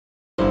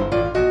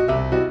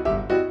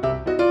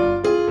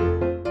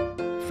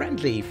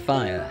Friendly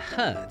fire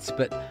hurts,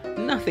 but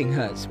nothing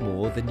hurts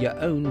more than your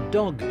own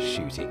dog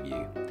shooting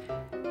you.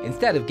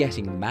 Instead of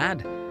getting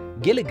mad,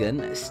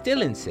 Gilligan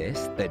still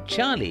insists that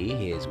Charlie,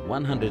 his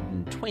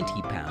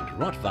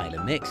 120-pound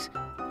Rottweiler mix,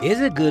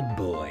 is a good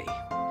boy.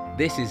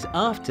 This is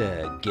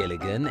after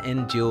Gilligan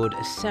endured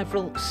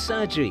several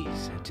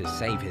surgeries to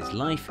save his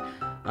life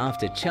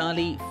after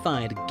Charlie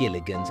fired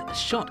Gilligan's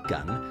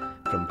shotgun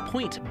from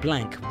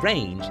point-blank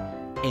range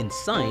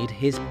inside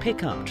his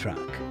pickup truck.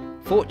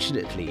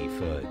 Fortunately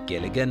for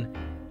Gilligan,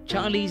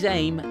 Charlie's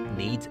aim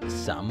needs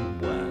some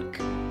work.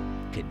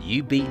 Can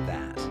you beat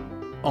that?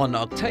 On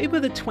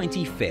October the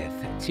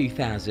 25th,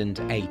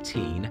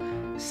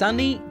 2018,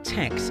 Sonny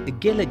Tex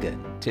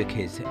Gilligan took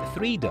his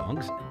 3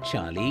 dogs,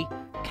 Charlie,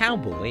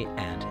 Cowboy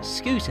and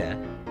Scooter,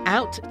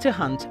 out to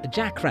hunt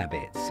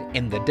jackrabbits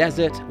in the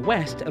desert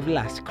west of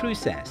Las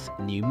Cruces,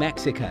 New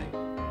Mexico.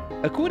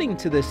 According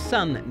to the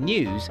Sun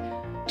News,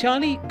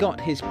 Charlie got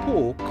his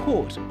paw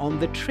caught on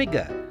the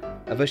trigger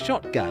of a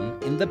shotgun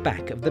in the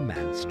back of the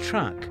man's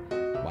truck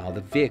while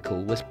the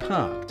vehicle was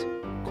parked,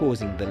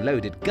 causing the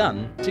loaded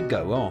gun to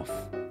go off.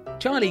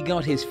 Charlie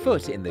got his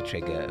foot in the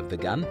trigger of the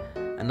gun,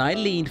 and I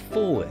leaned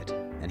forward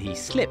and he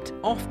slipped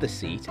off the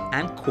seat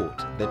and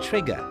caught the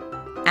trigger.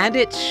 And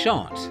it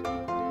shot.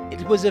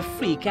 It was a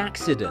freak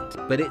accident,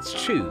 but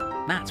it's true,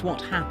 that's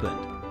what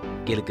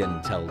happened,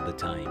 Gilligan told the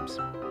Times.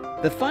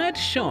 The fired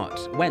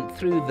shot went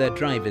through the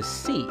driver's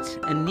seat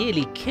and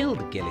nearly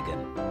killed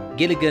Gilligan.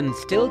 Gilligan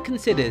still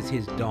considers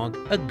his dog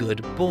a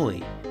good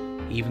boy,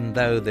 even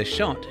though the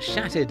shot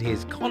shattered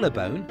his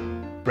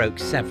collarbone, broke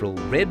several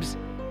ribs,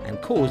 and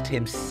caused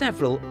him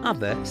several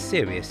other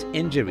serious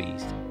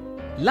injuries.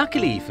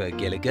 Luckily for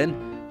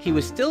Gilligan, he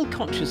was still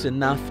conscious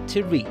enough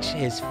to reach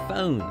his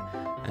phone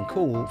and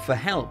call for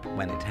help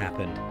when it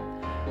happened.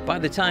 By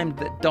the time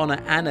that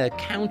Donna Ana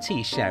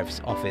County Sheriff's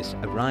Office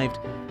arrived,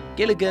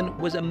 Gilligan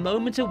was a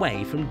moment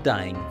away from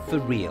dying for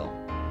real.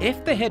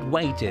 If they had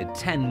waited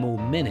 10 more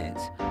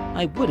minutes,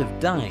 I would have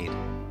died.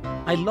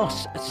 I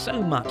lost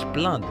so much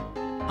blood.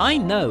 I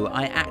know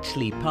I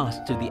actually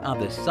passed to the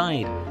other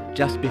side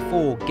just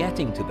before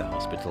getting to the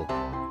hospital,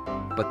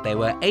 but they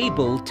were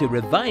able to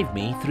revive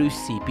me through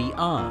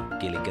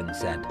CPR, Gilligan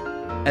said.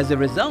 As a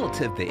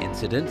result of the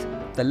incident,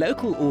 the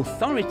local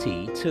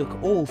authority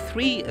took all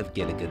 3 of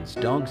Gilligan's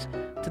dogs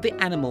to the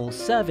Animal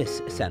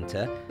Service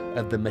Center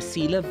of the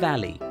Mesilla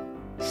Valley.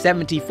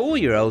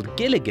 74-year-old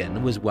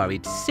Gilligan was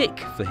worried sick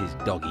for his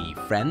doggy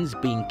friends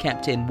being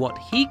kept in what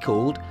he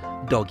called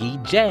doggy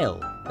jail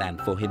than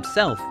for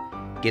himself,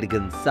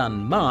 Gilligan's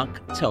son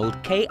Mark told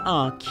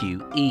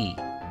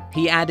KRQE.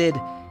 He added,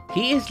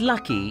 "He is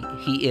lucky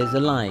he is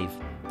alive.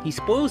 He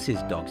spoils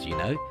his dogs, you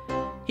know.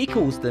 He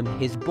calls them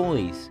his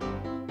boys.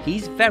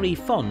 He's very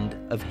fond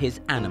of his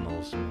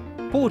animals."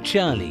 Poor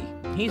Charlie,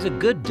 he's a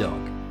good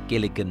dog,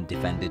 Gilligan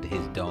defended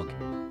his dog.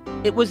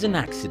 "It was an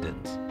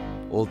accident,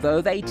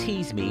 although they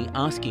tease me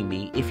asking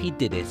me if he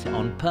did it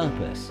on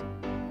purpose.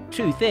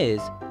 Truth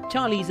is,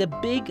 Charlie's a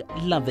big,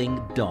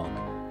 loving dog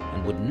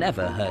and would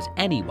never hurt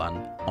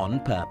anyone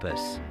on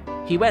purpose."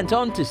 He went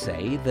on to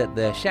say that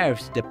the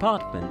sheriff's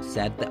department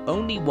said the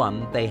only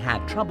one they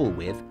had trouble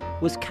with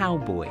was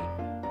Cowboy.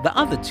 The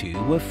other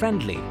 2 were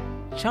friendly.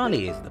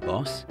 Charlie is the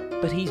boss,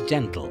 but he's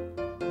gentle.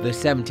 The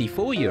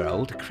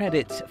 74-year-old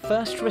credits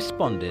first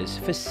responders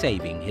for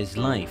saving his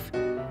life,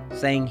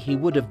 saying he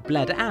would have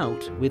bled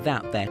out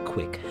without their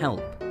quick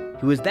help.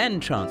 He was then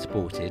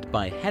transported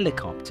by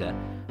helicopter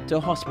to a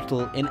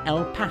hospital in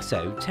El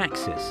Paso,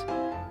 Texas,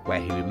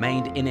 where he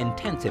remained in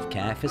intensive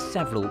care for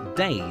several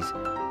days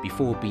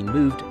before being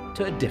moved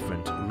to a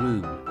different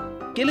room.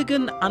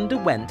 Gilligan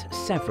underwent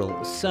several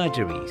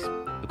surgeries.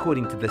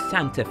 According to the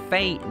Santa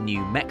Fe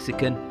New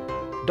Mexican,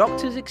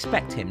 doctors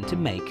expect him to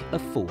make a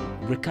full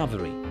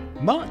recovery.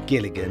 Mark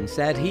Gilligan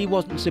said he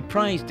wasn't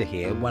surprised to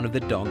hear one of the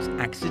dogs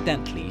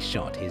accidentally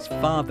shot his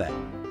father.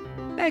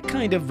 They're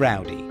kind of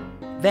rowdy.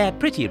 They're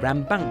pretty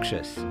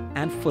rambunctious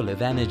and full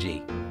of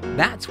energy.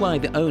 That's why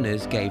the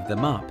owners gave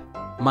them up.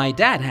 My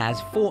dad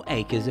has 4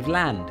 acres of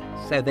land,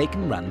 so they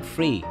can run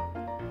free.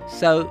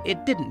 So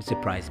it didn't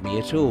surprise me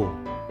at all.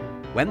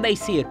 When they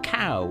see a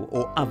cow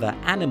or other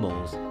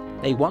animals,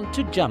 they want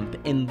to jump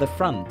in the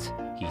front,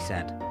 he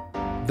said.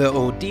 The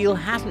ordeal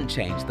hasn't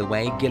changed the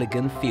way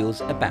Gilligan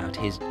feels about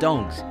his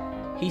dogs.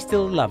 He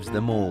still loves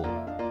them all.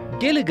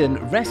 Gilligan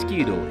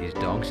rescued all his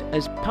dogs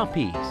as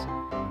puppies.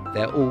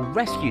 They're all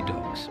rescue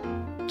dogs.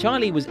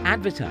 Charlie was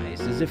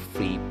advertised as a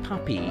free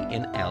puppy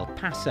in El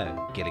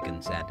Paso,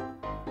 Gilligan said.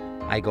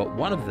 "I got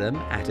one of them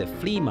at a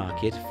flea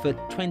market for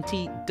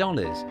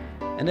 $20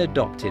 and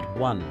adopted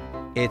one.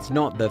 It's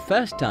not the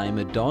first time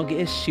a dog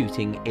is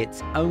shooting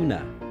its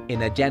owner.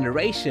 In a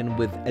generation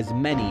with as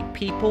many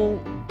people,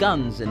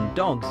 guns and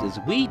dogs as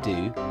we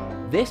do,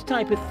 this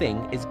type of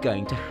thing is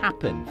going to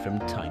happen from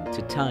time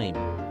to time.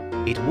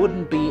 It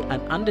wouldn't be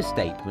an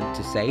understatement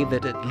to say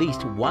that at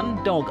least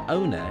one dog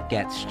owner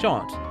gets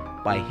shot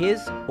by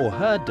his or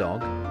her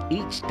dog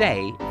each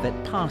day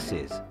that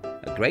passes.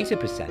 A greater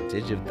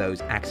percentage of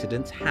those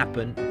accidents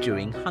happen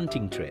during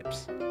hunting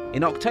trips.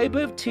 In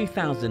October of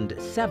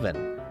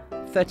 2007,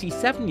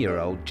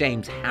 37-year-old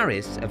James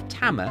Harris of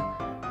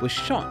Tama was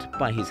shot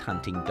by his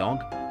hunting dog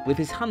with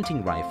his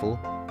hunting rifle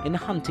in a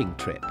hunting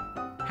trip.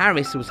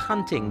 Harris was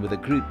hunting with a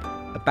group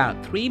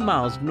about 3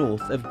 miles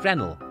north of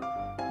Vrenel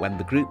when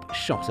the group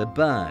shot a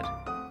bird.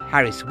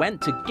 Harris went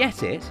to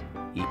get it,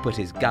 he put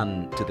his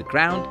gun to the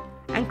ground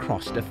and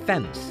crossed a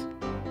fence.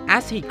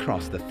 As he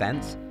crossed the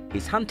fence,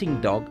 his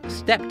hunting dog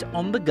stepped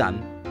on the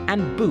gun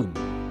and boom,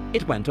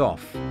 it went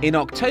off. In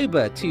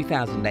October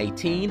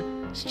 2018,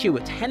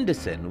 Stuart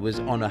Henderson was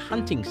on a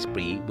hunting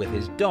spree with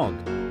his dog,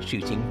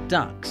 shooting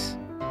ducks.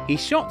 He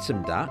shot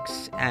some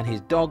ducks and his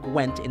dog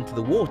went into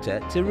the water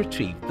to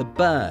retrieve the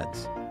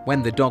birds.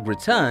 When the dog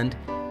returned,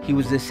 he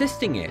was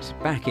assisting it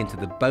back into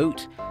the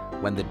boat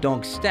when the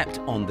dog stepped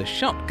on the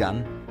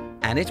shotgun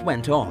and it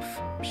went off,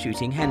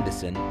 shooting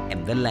Henderson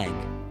in the leg.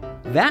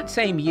 That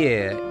same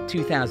year,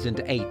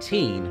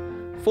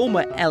 2018,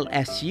 former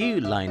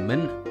LSU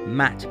lineman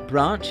Matt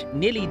Branch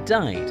nearly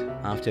died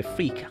after a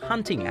freak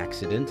hunting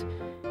accident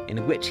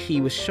in which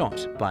he was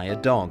shot by a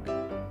dog,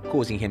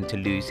 causing him to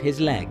lose his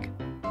leg.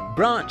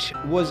 Branch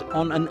was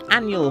on an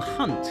annual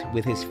hunt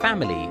with his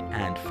family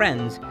and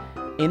friends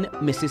in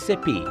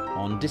Mississippi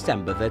on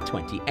December the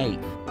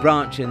 28th.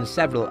 Branch and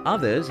several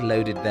others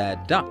loaded their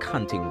duck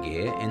hunting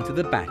gear into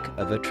the back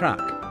of a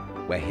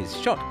truck, where his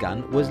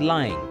shotgun was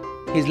lying.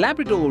 His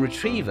Labrador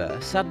Retriever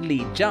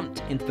suddenly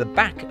jumped into the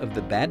back of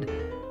the bed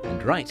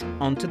and right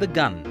onto the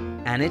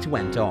gun, and it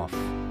went off.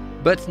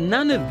 But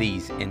none of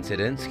these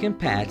incidents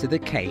compare to the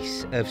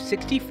case of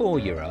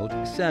 64-year-old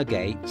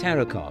Sergei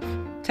Terekov.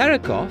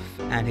 Terekov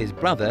and his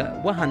brother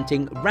were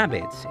hunting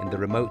rabbits in the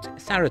remote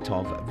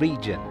Saratov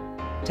region.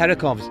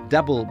 Terekov's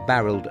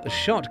double-barreled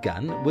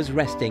shotgun was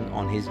resting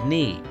on his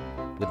knee,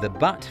 with the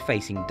butt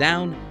facing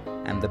down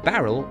and the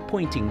barrel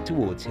pointing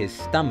towards his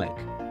stomach,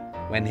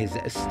 when his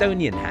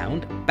Estonian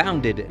hound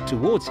bounded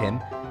towards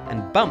him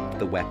and bumped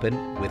the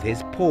weapon with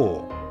his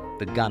paw.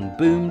 The gun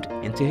boomed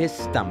into his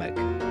stomach.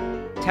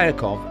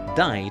 Terekov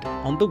died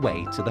on the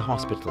way to the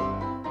hospital.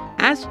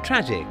 As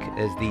tragic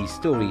as these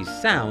stories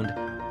sound,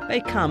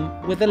 they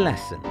come with a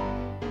lesson.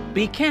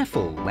 Be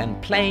careful when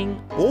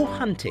playing or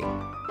hunting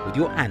with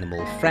your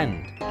animal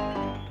friend.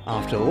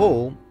 After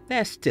all,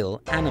 they're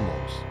still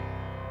animals.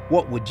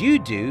 What would you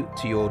do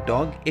to your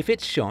dog if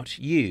it shot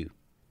you?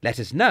 Let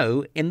us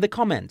know in the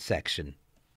comments section.